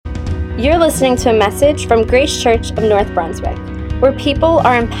You're listening to a message from Grace Church of North Brunswick, where people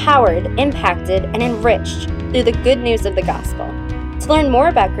are empowered, impacted, and enriched through the good news of the gospel. To learn more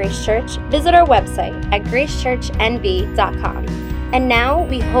about Grace Church, visit our website at gracechurchnb.com. And now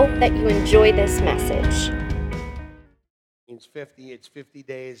we hope that you enjoy this message. It's 50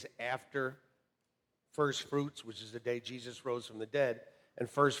 days after First Fruits, which is the day Jesus rose from the dead, and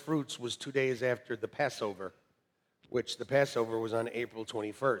First Fruits was 2 days after the Passover, which the Passover was on April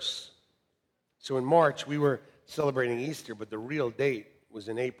 21st. So in March, we were celebrating Easter, but the real date was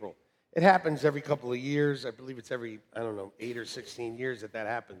in April. It happens every couple of years. I believe it's every, 8 or 16 years that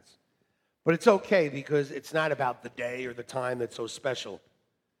happens. But it's okay because it's not about the day or the time that's so special.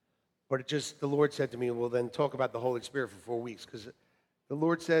 But the Lord said to me, well, then talk about the Holy Spirit for 4 weeks. Because the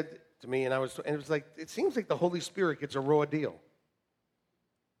Lord said to me, and it was like, it seems like the Holy Spirit gets a raw deal.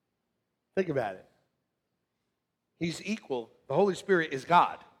 Think about it. He's equal. The Holy Spirit is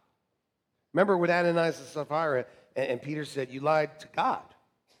God. Remember with Ananias and Sapphira, and Peter said, you lied to God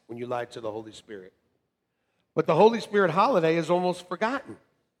when you lied to the Holy Spirit. But the Holy Spirit holiday is almost forgotten.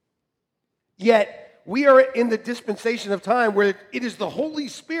 Yet, we are in the dispensation of time where it is the Holy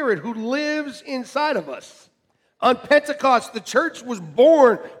Spirit who lives inside of us. On Pentecost, the church was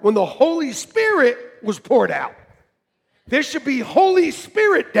born when the Holy Spirit was poured out. There should be Holy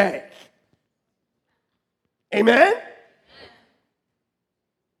Spirit Day. Amen?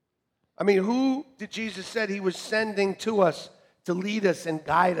 I mean, who did Jesus said he was sending to us to lead us and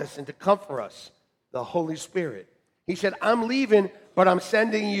guide us and to comfort us? The Holy Spirit. He said, I'm leaving, but I'm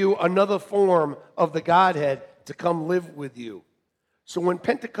sending you another form of the Godhead to come live with you. So when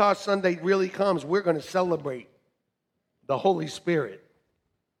Pentecost Sunday really comes, we're going to celebrate the Holy Spirit.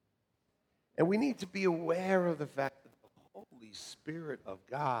 And we need to be aware of the fact that the Holy Spirit of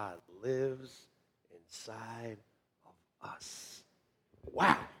God lives inside of us.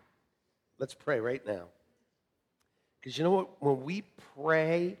 Wow. Let's pray right now. Because you know what? When we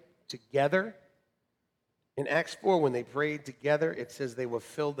pray together, in Acts 4, when they prayed together, it says they were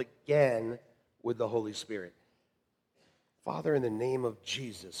filled again with the Holy Spirit. Father, in the name of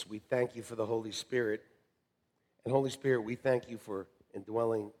Jesus, we thank you for the Holy Spirit. And Holy Spirit, we thank you for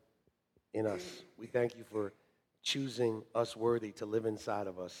indwelling in us. We thank you for choosing us worthy to live inside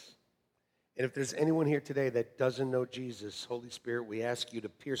of us. And if there's anyone here today that doesn't know Jesus, Holy Spirit, we ask you to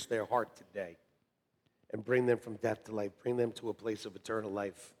pierce their heart today and bring them from death to life, bring them to a place of eternal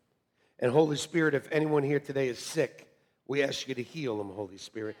life. And Holy Spirit, if anyone here today is sick, we ask you to heal them, Holy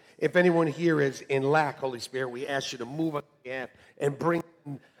Spirit. If anyone here is in lack, Holy Spirit, we ask you to move on behalf and bring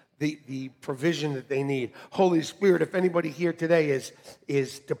the provision that they need. Holy Spirit, if anybody here today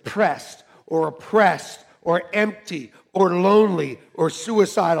is depressed or oppressed or empty or lonely or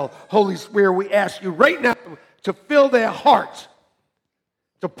suicidal, Holy Spirit, we ask you right now to fill their heart,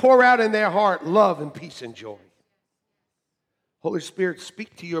 to pour out in their heart love and peace and joy. Holy Spirit,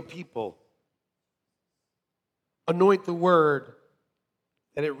 speak to your people. Anoint the word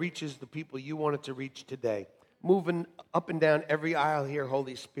that it reaches the people you want it to reach today. Moving up and down every aisle here,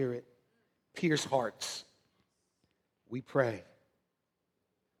 Holy Spirit. Pierce hearts. We pray.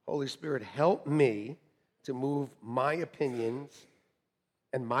 Holy Spirit, help me to move my opinions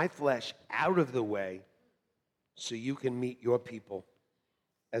and my flesh out of the way so you can meet your people.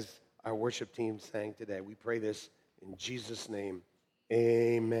 As our worship team sang today, we pray this in Jesus' name.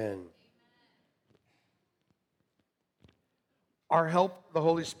 Amen. Our help, the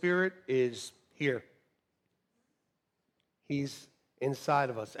Holy Spirit, is here. He's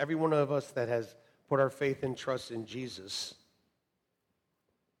inside of us. Every one of us that has put our faith and trust in Jesus.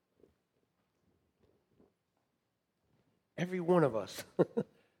 Every one of us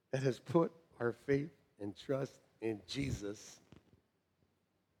that has put our faith and trust in Jesus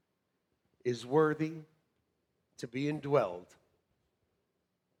is worthy to be indwelled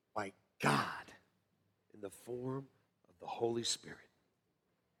by God in the form of the Holy Spirit.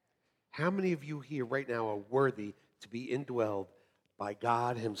 How many of you here right now are worthy to be indwelled by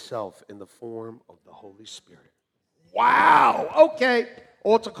God himself in the form of the Holy Spirit? Wow! Okay,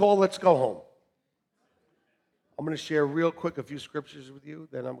 altar call, let's go home. I'm going to share real quick a few scriptures with you.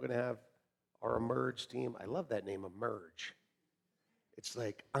 Then I'm going to have our Emerge team. I love that name, Emerge. It's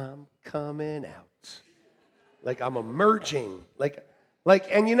like, I'm coming out. Like I'm emerging.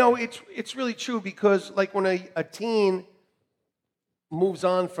 And you know, it's really true because like when a teen moves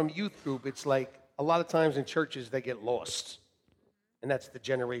on from youth group, it's like a lot of times in churches they get lost. And that's the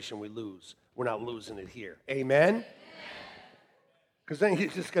generation we lose. We're not losing it here. Amen? Because then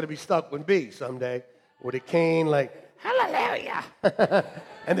you're just going to be stuck with B someday. With a cane like, hallelujah.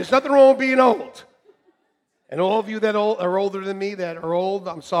 And there's nothing wrong with being old. And all of you that are older than me that are old,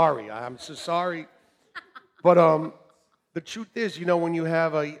 I'm sorry. I'm so sorry. But the truth is, when you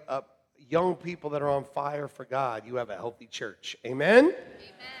have a young people that are on fire for God, you have a healthy church. Amen? Amen.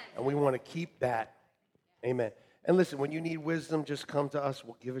 And we want to keep that. Amen. And listen, when you need wisdom, just come to us.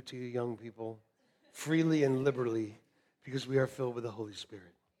 We'll give it to you, young people, freely and liberally, because we are filled with the Holy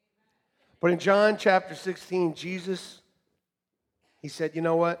Spirit. But in John chapter 16, Jesus, he said, you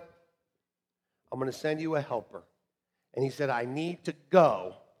know what? I'm going to send you a helper. And he said, I need to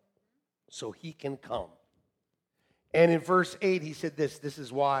go so he can come. And in verse 8, he said this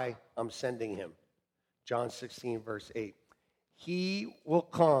is why I'm sending him. John 16, verse 8. He will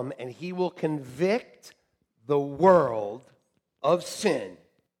come and he will convict the world of sin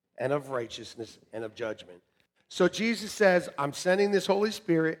and of righteousness and of judgment. So Jesus says, I'm sending this Holy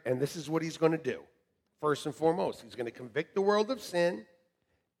Spirit, and this is what he's going to do. First and foremost, he's going to convict the world of sin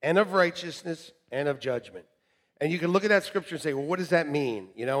and of righteousness and of judgment. And you can look at that scripture and say, well, what does that mean?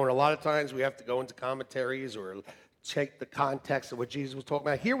 And a lot of times we have to go into commentaries or check the context of what Jesus was talking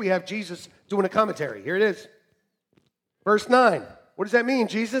about. Here we have Jesus doing a commentary. Here it is. Verse 9. What does that mean,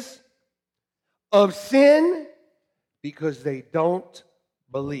 Jesus? Of sin, because they don't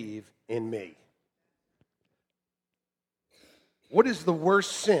believe in me. What is the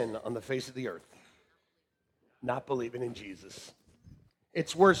worst sin on the face of the earth? Not believing in Jesus.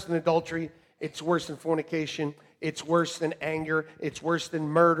 It's worse than adultery. It's worse than fornication. It's worse than anger. It's worse than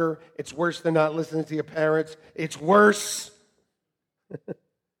murder. It's worse than not listening to your parents. It's worse.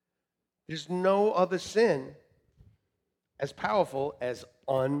 There's no other sin as powerful as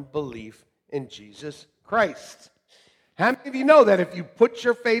unbelief in Jesus Christ. How many of you know that if you put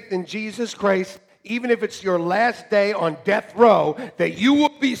your faith in Jesus Christ, even if it's your last day on death row, that you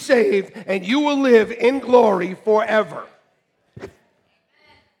will be saved and you will live in glory forever?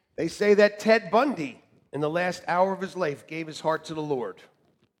 They say that Ted Bundy, in the last hour of his life, gave his heart to the Lord.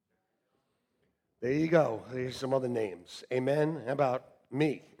 There you go. There's some other names. Amen. How about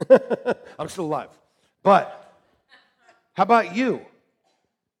me? I'm still alive. But how about you?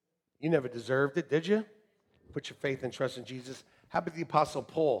 You never deserved it, did you? Put your faith and trust in Jesus. How about the Apostle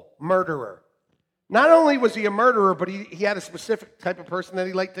Paul? Murderer. Not only was he a murderer, but he had a specific type of person that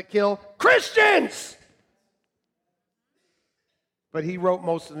he liked to kill. Christians! But he wrote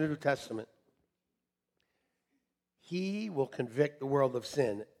most of the New Testament. He will convict the world of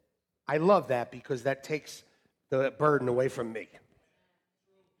sin. I love that because that takes the burden away from me.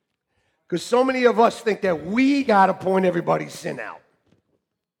 Because so many of us think that we got to point everybody's sin out.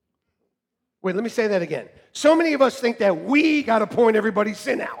 Wait, let me say that again. So many of us think that we got to point everybody's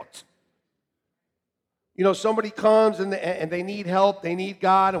sin out. Somebody comes and they need help, they need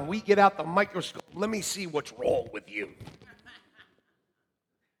God, and we get out the microscope. Let me see what's wrong with you.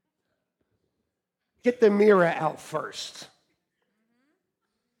 Get the mirror out first.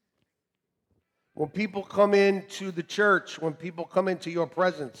 When people come into the church, when people come into your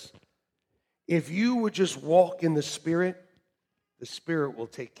presence, if you would just walk in the Spirit will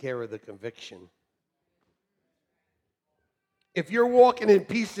take care of the conviction. If you're walking in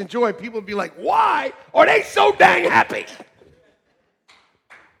peace and joy, people will be like, why are they so dang happy?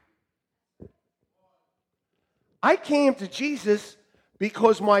 I came to Jesus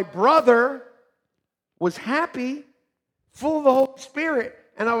because my brother was happy, full of the Holy Spirit,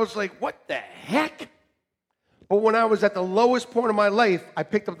 and I was like, what the heck? But when I was at the lowest point of my life, I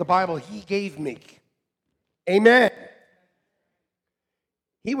picked up the Bible he gave me. Amen.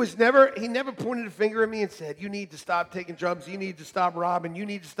 He never pointed a finger at me and said, you need to stop taking drugs, you need to stop robbing, you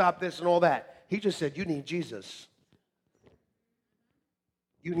need to stop this and all that. He just said, you need Jesus.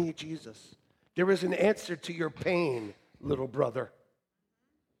 You need Jesus. There is an answer to your pain, little brother.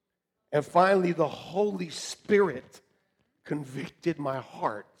 And finally, the Holy Spirit convicted my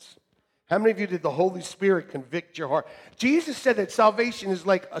heart. How many of you did the Holy Spirit convict your heart? Jesus said that salvation is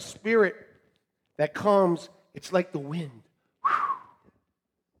like a spirit that comes, it's like the wind.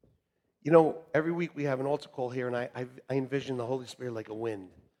 Every week we have an altar call here, and I envision the Holy Spirit like a wind,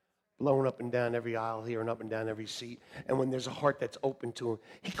 blowing up and down every aisle here and up and down every seat. And when there's a heart that's open to him,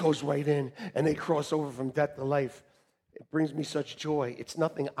 he goes right in, and they cross over from death to life. It brings me such joy. It's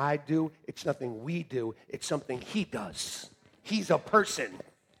nothing I do. It's nothing we do. It's something he does. He's a person.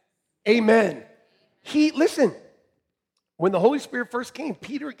 Amen. Listen, when the Holy Spirit first came,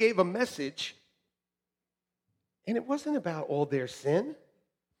 Peter gave a message, and it wasn't about all their sin.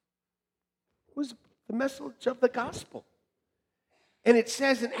 It was the message of the gospel. And it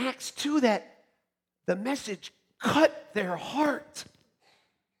says in Acts 2 that the message cut their heart.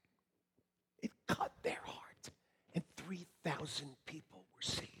 It cut their heart. And 3,000 people were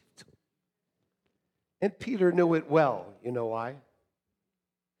saved. And Peter knew it well. You know why?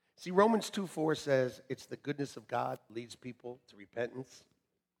 See, Romans 2:4 says it's the goodness of God that leads people to repentance.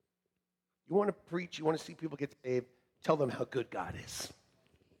 You want to preach, you want to see people get saved, tell them how good God is.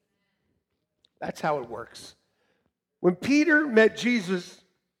 That's how it works. When Peter met Jesus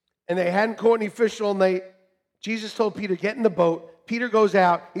and they hadn't caught any fish all night, Jesus told Peter, get in the boat. Peter goes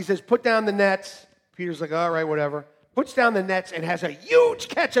out. He says, put down the nets. Peter's like, all right, whatever. Puts down the nets and has a huge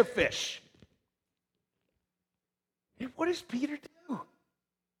catch of fish. And what does Peter do?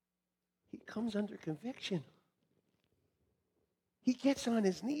 He comes under conviction. He gets on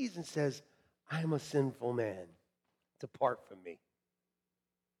his knees and says, I am a sinful man. Depart from me.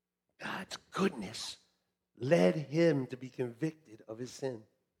 God's goodness led him to be convicted of his sin.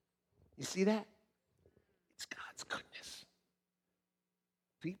 You see that? It's God's goodness.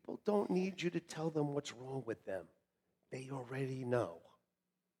 People don't need you to tell them what's wrong with them. They already know.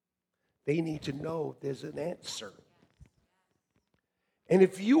 They need to know there's an answer. And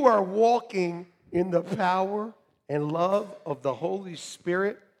if you are walking in the power and love of the Holy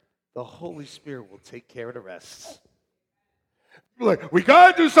Spirit will take care of the rest. Like, we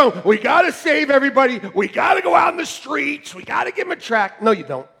got to do something. We got to save everybody. We got to go out in the streets. We got to give them a tract. No, you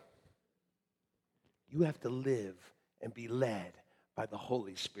don't. You have to live and be led by the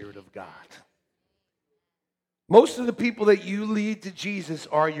Holy Spirit of God. Most of the people that you lead to Jesus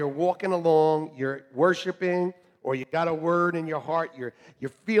are you're walking along, you're worshiping, or you got a word in your heart, you're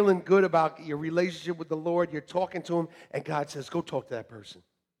feeling good about your relationship with the Lord, you're talking to him, and God says, go talk to that person.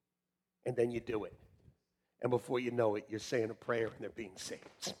 And then you do it. And before you know it, you're saying a prayer and they're being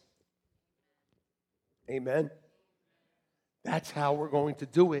saved. Amen? That's how we're going to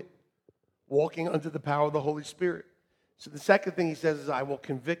do it, walking under the power of the Holy Spirit. So the second thing he says is, I will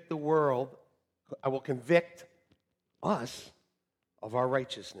convict the world, I will convict us of our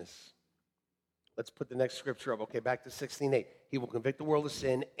righteousness. Let's put the next scripture up. Okay, back to 16:8. He will convict the world of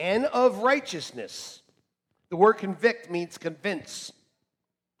sin and of righteousness. The word convict means convince.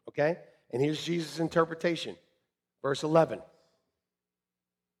 Okay? And here's Jesus' interpretation. Verse 11.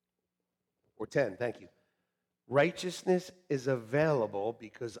 Or 10, thank you. Righteousness is available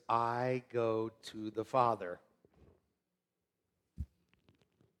because I go to the Father.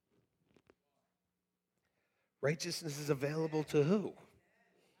 Righteousness is available to who?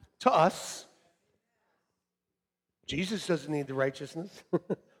 To us. Jesus doesn't need the righteousness.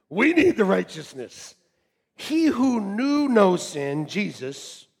 We need the righteousness. He who knew no sin,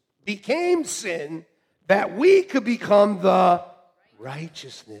 Jesus, became sin that we could become the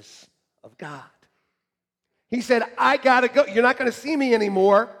righteousness of God. He said, I got to go. You're not going to see me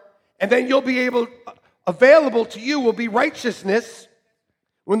anymore. And then you'll be available to you will be righteousness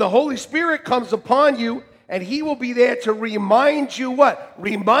when the Holy Spirit comes upon you, and he will be there to remind you what?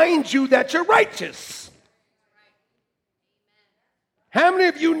 Remind you that you're righteous. How many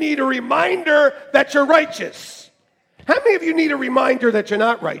of you need a reminder that you're righteous? How many of you need a reminder that you're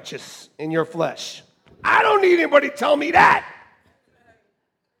not righteous in your flesh? I don't need anybody to tell me that.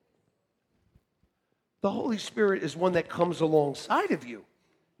 The Holy Spirit is one that comes alongside of you,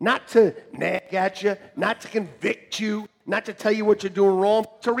 not to nag at you, not to convict you, not to tell you what you're doing wrong,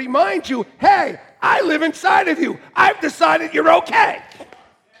 to remind you, hey, I live inside of you. I've decided you're okay.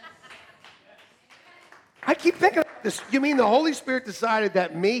 I keep thinking about this. You mean the Holy Spirit decided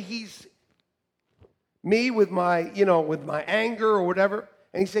that he's me with my, with my anger or whatever?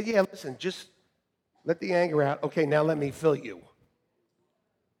 And he said, yeah, listen, just let the anger out. Okay, now let me fill you.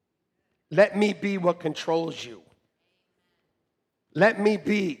 Let me be what controls you. Let me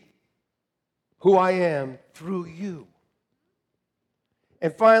be who I am through you.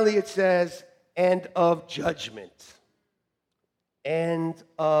 And finally it says, and of judgment. And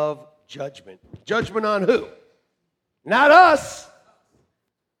of judgment. Judgment on who? Not us.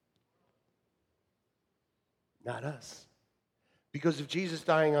 Not us. Because of Jesus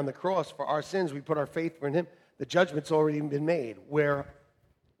dying on the cross for our sins, we put our faith in him. The judgment's already been made. We're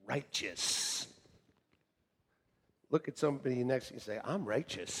righteous. Look at somebody next to you and say, I'm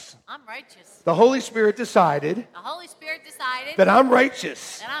righteous. I'm righteous. The Holy Spirit decided. The Holy Spirit decided that I'm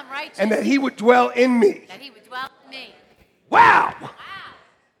righteous. That I'm righteous. And that he would dwell in me. That he would dwell in me. Wow. Wow.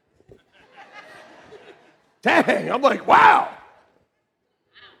 Dang, I'm like, wow.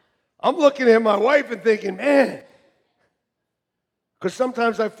 I'm looking at my wife and thinking, man, because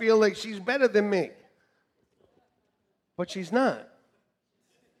sometimes I feel like she's better than me. But she's not.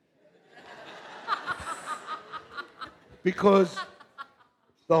 Because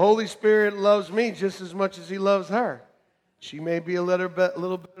the Holy Spirit loves me just as much as he loves her. She may be a little better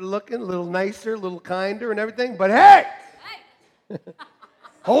looking, a little nicer, a little kinder and everything, but hey!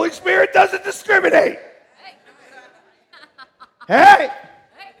 Holy Spirit doesn't discriminate. Hey!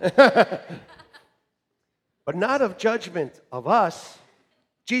 But not of judgment of us.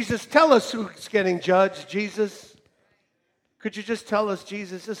 Jesus, tell us who's getting judged. Jesus, could you just tell us,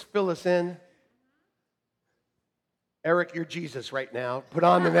 Jesus, just fill us in? Eric, you're Jesus right now. Put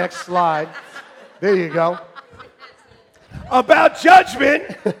on the next slide. There you go. About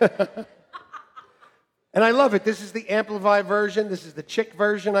judgment. And I love it. This is the amplified version. This is the chick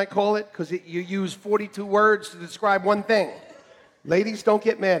version, I call it, because you use 42 words to describe one thing. Ladies, don't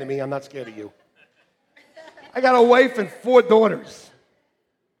get mad at me. I'm not scared of you. I got a wife and 4 daughters.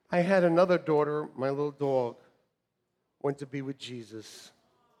 I had another daughter, my little dog, went to be with Jesus.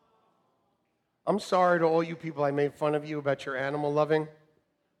 I'm sorry to all you people I made fun of you about your animal loving.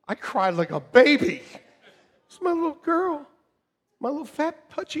 I cried like a baby. It's my little girl, my little fat,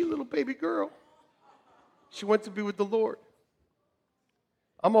 pudgy little baby girl. She went to be with the Lord.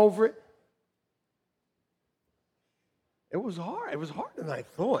 I'm over it. It was hard. It was harder than I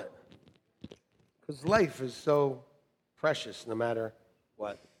thought. Because life is so precious no matter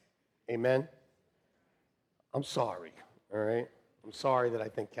what. Amen? I'm sorry, all right? I'm sorry that I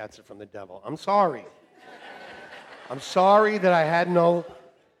think cats are from the devil. I'm sorry. I'm sorry that I had no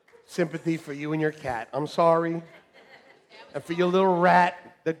sympathy for you and your cat. I'm sorry. And for your little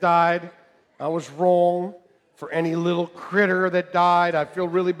rat that died, I was wrong. For any little critter that died, I feel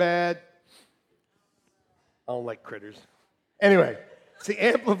really bad. I don't like critters. Anyway, it's the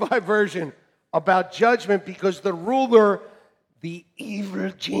amplified version about judgment because the ruler, the evil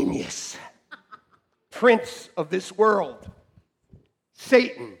genius, prince of this world,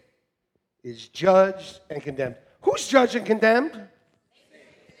 Satan, is judged and condemned. Who's judged and condemned?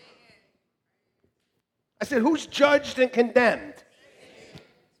 I said, who's judged and condemned?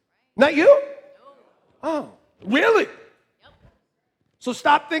 Not you? Oh, really? So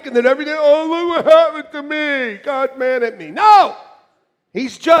stop thinking that every day, oh, look what happened to me. God's mad at me. No!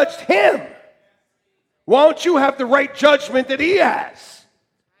 He's judged him. Why don't you have the right judgment that he has?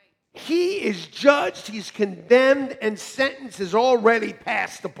 He is judged, he's condemned, and sentence is already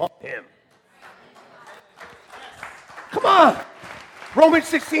passed upon him. Come on. Romans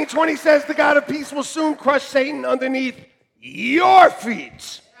 16:20 says the God of peace will soon crush Satan underneath your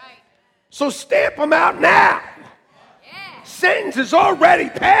feet. So stamp him out now. Yeah. Sentence is already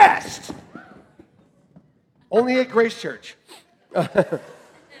passed. Only at Grace Church.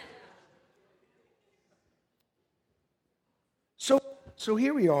 So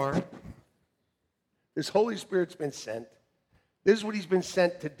here we are. This Holy Spirit's been sent. This is what he's been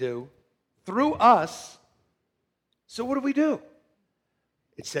sent to do through us. So what do?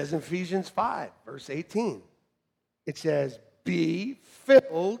 It says in Ephesians 5, verse 18. It says, be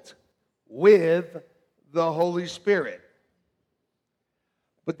filled with the Holy Spirit.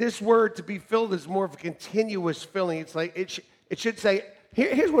 But this word to be filled is more of a continuous filling. It's like it should say,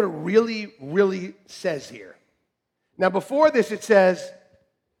 here's what it really, really says here. Now before this it says,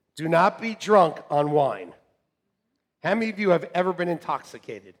 do not be drunk on wine. How many of you have ever been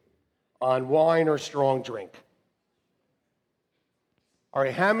intoxicated on wine or strong drink? All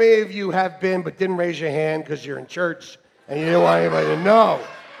right, how many of you have been but didn't raise your hand because you're in church and you didn't want anybody to know?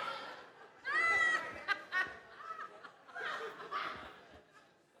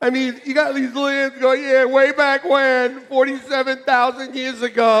 I mean, you got these little hands going, yeah, way back when, 47,000 years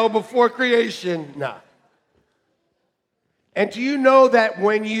ago, before creation. Nah. And do you know that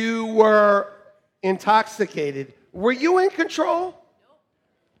when you were intoxicated, were you in control?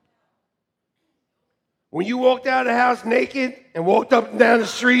 When you walked out of the house naked and walked up and down the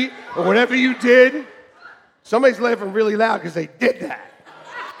street or whatever you did, somebody's laughing really loud because they did that.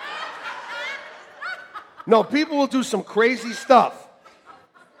 No, people will do some crazy stuff.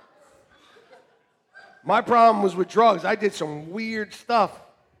 My problem was with drugs. I did some weird stuff,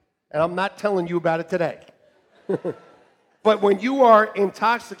 and I'm not telling you about it today. But when you are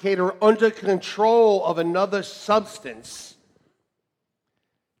intoxicated or under control of another substance,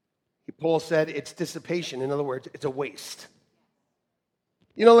 Paul said it's dissipation. In other words, it's a waste.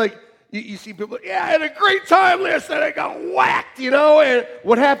 You know, like you see people, yeah, I had a great time last night. I got whacked, and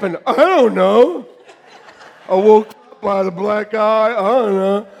what happened? I don't know. I woke up, I had a black eye. I don't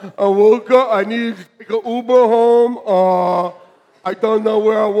know. I woke up, I needed to take an Uber home. I don't know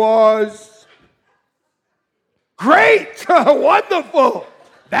where I was. Great! Wonderful!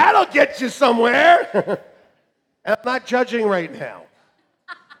 That'll get you somewhere. And I'm not judging right now.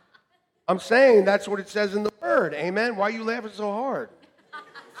 I'm saying that's what it says in the Word. Amen? Why are you laughing so hard?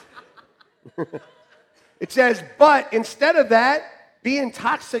 It says, but instead of that, be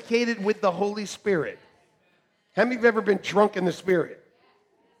intoxicated with the Holy Spirit. How many of you have ever been drunk in the Spirit?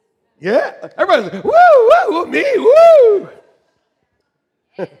 Yeah? Everybody's like, woo, woo, me, woo!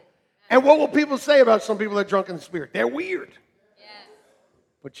 And what will people say about some people that are drunk in the Spirit? They're weird. Yes.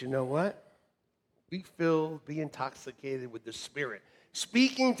 But you know what? Be filled, be intoxicated with the Spirit,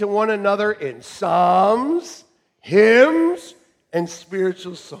 speaking to one another in psalms, hymns, and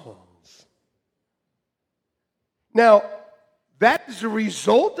spiritual songs. Now, that is a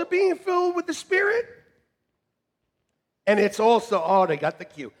result of being filled with the Spirit. And it's also, oh, they got the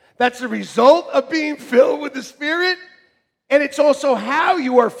cue. That's a result of being filled with the Spirit. And it's also how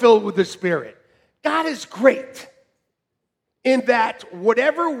you are filled with the Spirit. God is great in that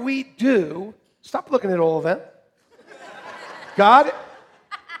whatever we do, stop looking at all of them. God,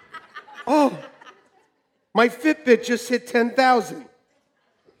 oh, my Fitbit just hit 10,000.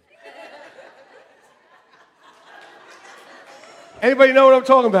 Anybody know what I'm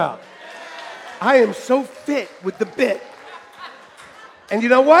talking about? I am so fit with the bit. And you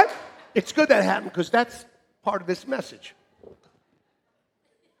know what? It's good that happened because that's part of this message.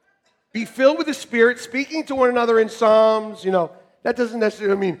 Be filled with the Spirit, speaking to one another in psalms. You know, that doesn't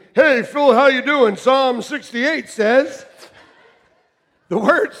necessarily mean, hey, Phil, how you doing? Psalm 68 says. The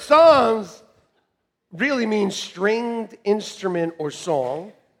word psalms really means stringed instrument or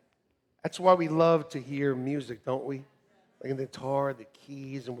song. That's why we love to hear music, don't we? Like the guitar, the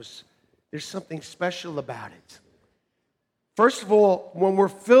keys, and there's something special about it. First of all, when we're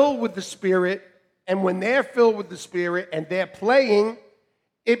filled with the Spirit, and when they're filled with the Spirit and they're playing,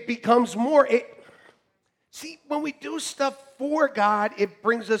 it becomes more. See, when we do stuff for God, it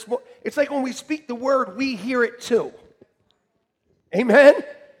brings us more. It's like when we speak the word, we hear it too. Amen?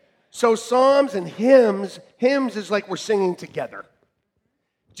 So psalms and hymns is like we're singing together.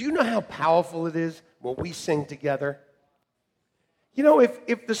 Do you know how powerful it is when we sing together? You know,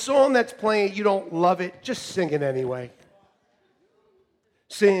 if the song that's playing, you don't love it, just sing it anyway.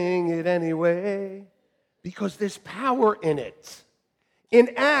 Sing it anyway, because there's power in it.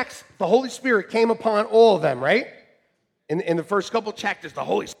 In Acts, the Holy Spirit came upon all of them, right? In the first couple chapters, the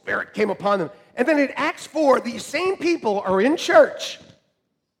Holy Spirit came upon them. And then in Acts 4, these same people are in church,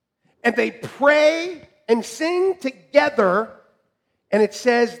 and they pray and sing together, and it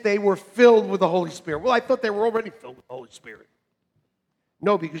says they were filled with the Holy Spirit. Well, I thought they were already filled with the Holy Spirit.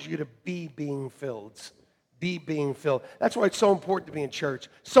 No, because you're to be being filled. Be being filled. That's why it's so important to be in church,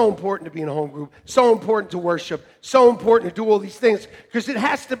 so important to be in a home group, so important to worship, so important to do all these things, because it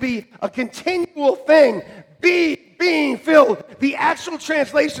has to be a continual thing. Be being filled. The actual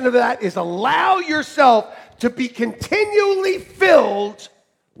translation of that is allow yourself to be continually filled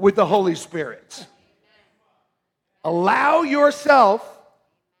with the Holy Spirit. Allow yourself.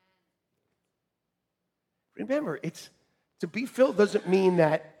 Remember, to be filled doesn't mean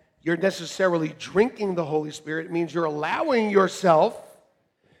that you're necessarily drinking the Holy Spirit. It means you're allowing yourself.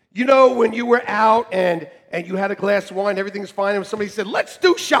 You know, when you were out and you had a glass of wine, everything's fine, and somebody said, let's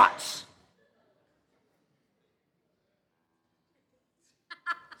do shots.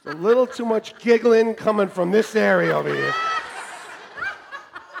 It's a little too much giggling coming from this area over here.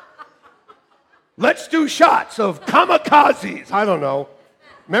 Let's do shots of kamikazes. I don't know.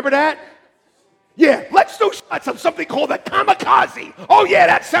 Remember that? Yeah, let's do shots of something called a kamikaze. Oh, yeah,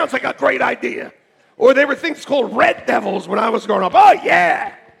 that sounds like a great idea. Or there were things called red devils when I was growing up. Oh,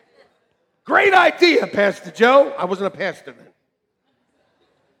 yeah. Great idea, Pastor Joe. I wasn't a pastor then.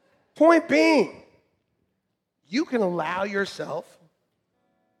 Point being, you can allow yourself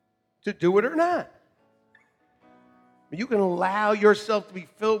to do it or not. You can allow yourself to be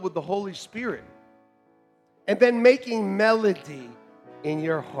filled with the Holy Spirit and then making melody in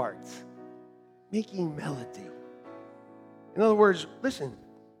your heart. Making melody. In other words, listen,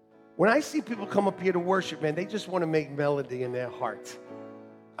 when I see people come up here to worship, man, they just want to make melody in their heart.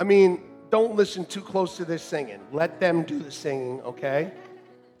 I mean, don't listen too close to their singing. Let them do the singing, okay?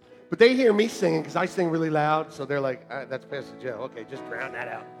 But they hear me singing because I sing really loud, so they're like, that's Pastor Joe. Okay, just drown that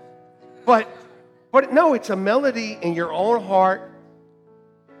out. But no, it's a melody in your own heart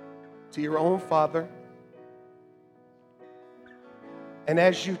to your own Father. And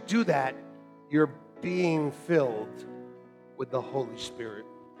as you do that, you're being filled with the Holy Spirit.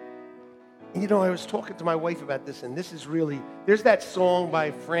 And you know, I was talking to my wife about this, and this is really, there's that song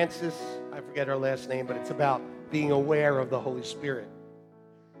by Frances, I forget her last name, but it's about being aware of the Holy Spirit.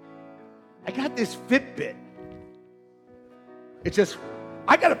 I got this Fitbit. It's just,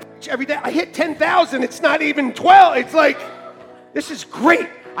 I got to preach every day. I hit 10,000. It's not even 12. It's like, this is great.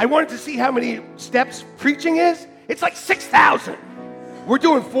 I wanted to see how many steps preaching is. It's like 6,000. We're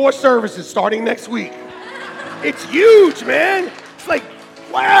doing 4 services starting next week. It's huge, man. It's like,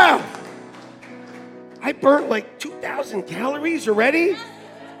 wow. I burnt like 2,000 calories already.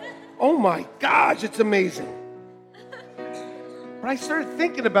 Oh my gosh, it's amazing. But I started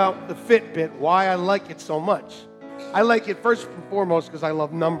thinking about the Fitbit, why I like it so much. I like it first and foremost because I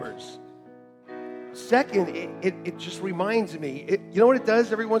love numbers. Second, it just reminds me, you know what it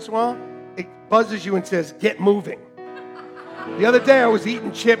does every once in a while? It buzzes you and says, get moving. The other day I was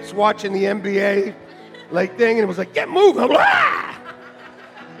eating chips watching the NBA thing, and it was like, get moving. Ah!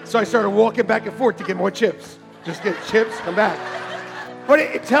 So I started walking back and forth to get more chips. Just get chips, come back. But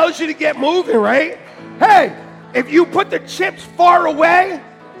it tells you to get moving, right? Hey, if you put the chips far away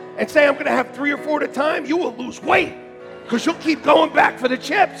and say, I'm going to have 3 or 4 at a time, you will lose weight because you'll keep going back for the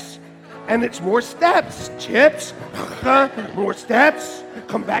chips. And it's more steps. Chips, more steps,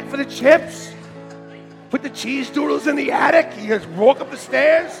 come back for the chips. Put the cheese doodles in the attic, you just walk up the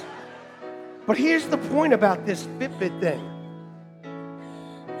stairs. But here's the point about this Fitbit thing.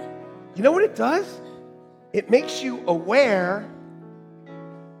 You know what it does? It makes you aware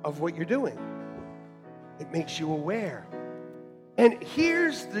of what you're doing. It makes you aware. And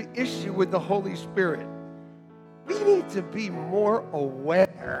here's the issue with the Holy Spirit. We need to be more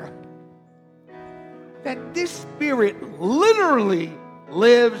aware that this Spirit literally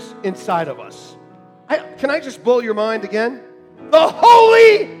lives inside of us. Can I just blow your mind again? The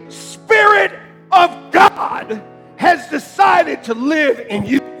Holy Spirit of God has decided to live in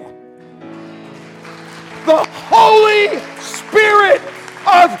you. The Holy Spirit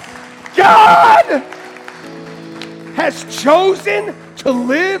of God has chosen to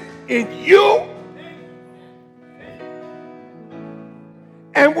live in you.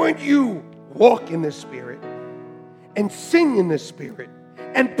 And when you walk in the Spirit and sing in the Spirit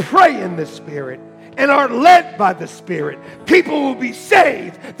and pray in the Spirit and are led by the Spirit, people will be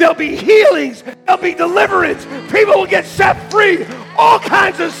saved. There'll be healings. There'll be deliverance. People will get set free. All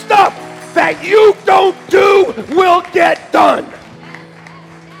kinds of stuff that you don't do will get done.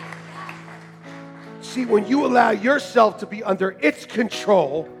 See, when you allow yourself to be under its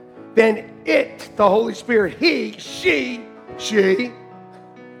control, then it, the Holy Spirit, he, she,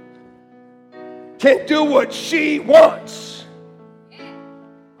 can do what she wants.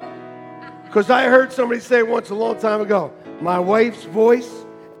 Because I heard somebody say once a long time ago, my wife's voice,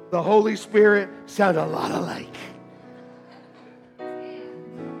 the Holy Spirit, sound a lot alike.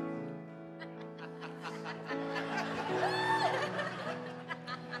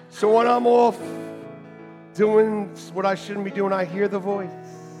 So when I'm off doing what I shouldn't be doing, I hear the voice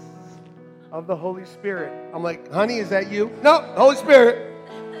of the Holy Spirit. I'm like, honey, is that you? No, Holy Spirit.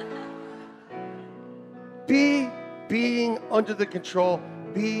 Be being under the control.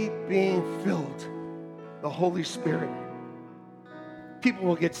 Be being filled. The Holy Spirit. People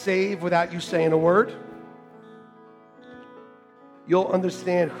will get saved without you saying a word. You'll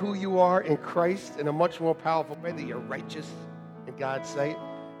understand who you are in Christ in a much more powerful way, that you're righteous in God's sight.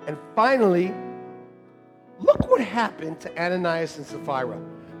 And finally, look what happened to Ananias and Sapphira.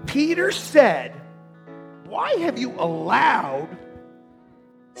 Peter said, why have you allowed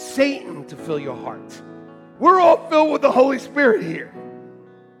Satan to fill your heart? We're all filled with the Holy Spirit here.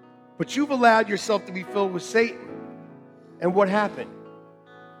 But you've allowed yourself to be filled with Satan. And what happened?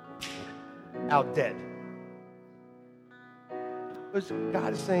 Out dead. Because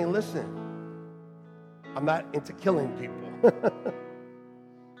God is saying, listen, I'm not into killing people.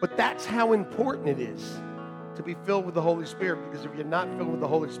 But that's how important it is to be filled with the Holy Spirit, because if you're not filled with the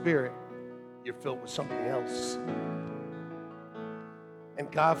Holy Spirit, you're filled with something else.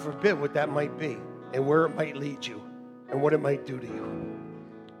 And God forbid what that might be, and where it might lead you, and what it might do to you.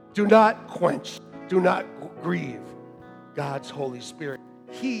 Do not quench, do not grieve God's Holy Spirit.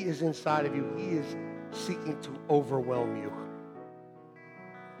 He is inside of you. He is seeking to overwhelm you.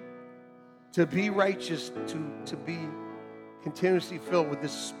 To be righteous, to be continuously filled with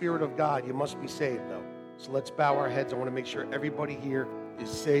this Spirit of God, you must be saved, though. So let's bow our heads. I want to make sure everybody here is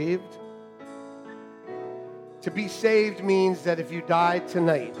saved. To be saved means that if you died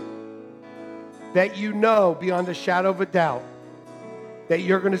tonight, that you know beyond a shadow of a doubt that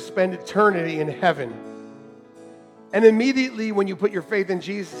you're going to spend eternity in heaven. And immediately when you put your faith in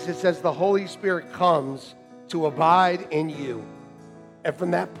Jesus, it says the Holy Spirit comes to abide in you. And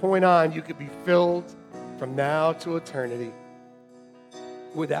from that point on, you could be filled from now to eternity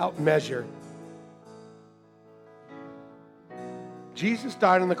without measure. Jesus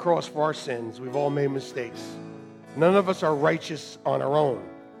died on the cross for our sins. We've all made mistakes. None of us are righteous on our own.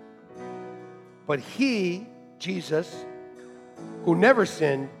 But he, Jesus, who never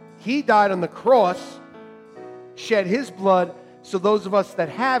sinned, he died on the cross, shed his blood, so those of us that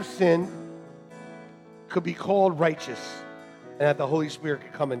have sinned could be called righteous, and that the Holy Spirit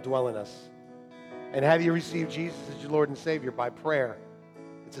could come and dwell in us. And how do you receive Jesus as your Lord and Savior? By prayer.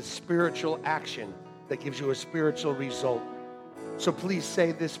 It's a spiritual action that gives you a spiritual result. So please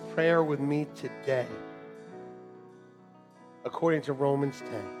say this prayer with me today. According to Romans 10.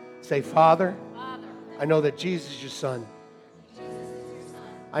 Say, Father, I know that Jesus is your son.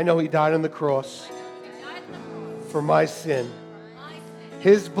 I know he died on the cross for my sin.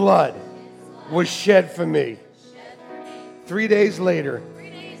 His blood was shed for me. 3 days later,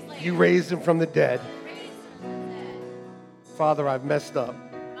 you raised him from the dead. Father, I've messed up.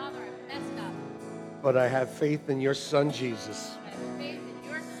 But I have faith in your son, Jesus.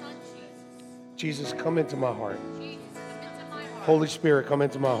 Jesus, come into my heart. Holy Spirit, come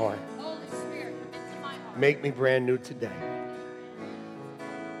into my heart. Make me brand new today.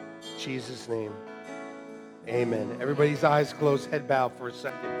 In Jesus' name, amen. Everybody's eyes closed, head bowed for a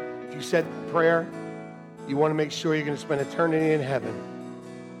second. If you said prayer, you want to make sure you're going to spend eternity in heaven.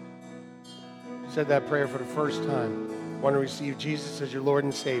 You said that prayer for the first time. Want to receive Jesus as your Lord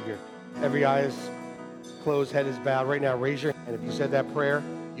and Savior. Every eye is closed, head is bowed. Right now, raise your hand. If you said that prayer,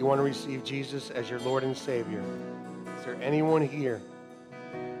 you want to receive Jesus as your Lord and Savior. Is there anyone here?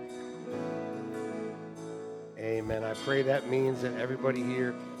 Amen. I pray that means that everybody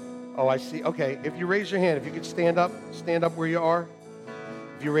here. Oh, I see. Okay, if you raise your hand, if you could stand up where you are.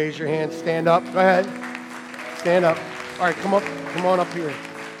 If you raise your hand, stand up. Go ahead. Stand up. All right, come on up here.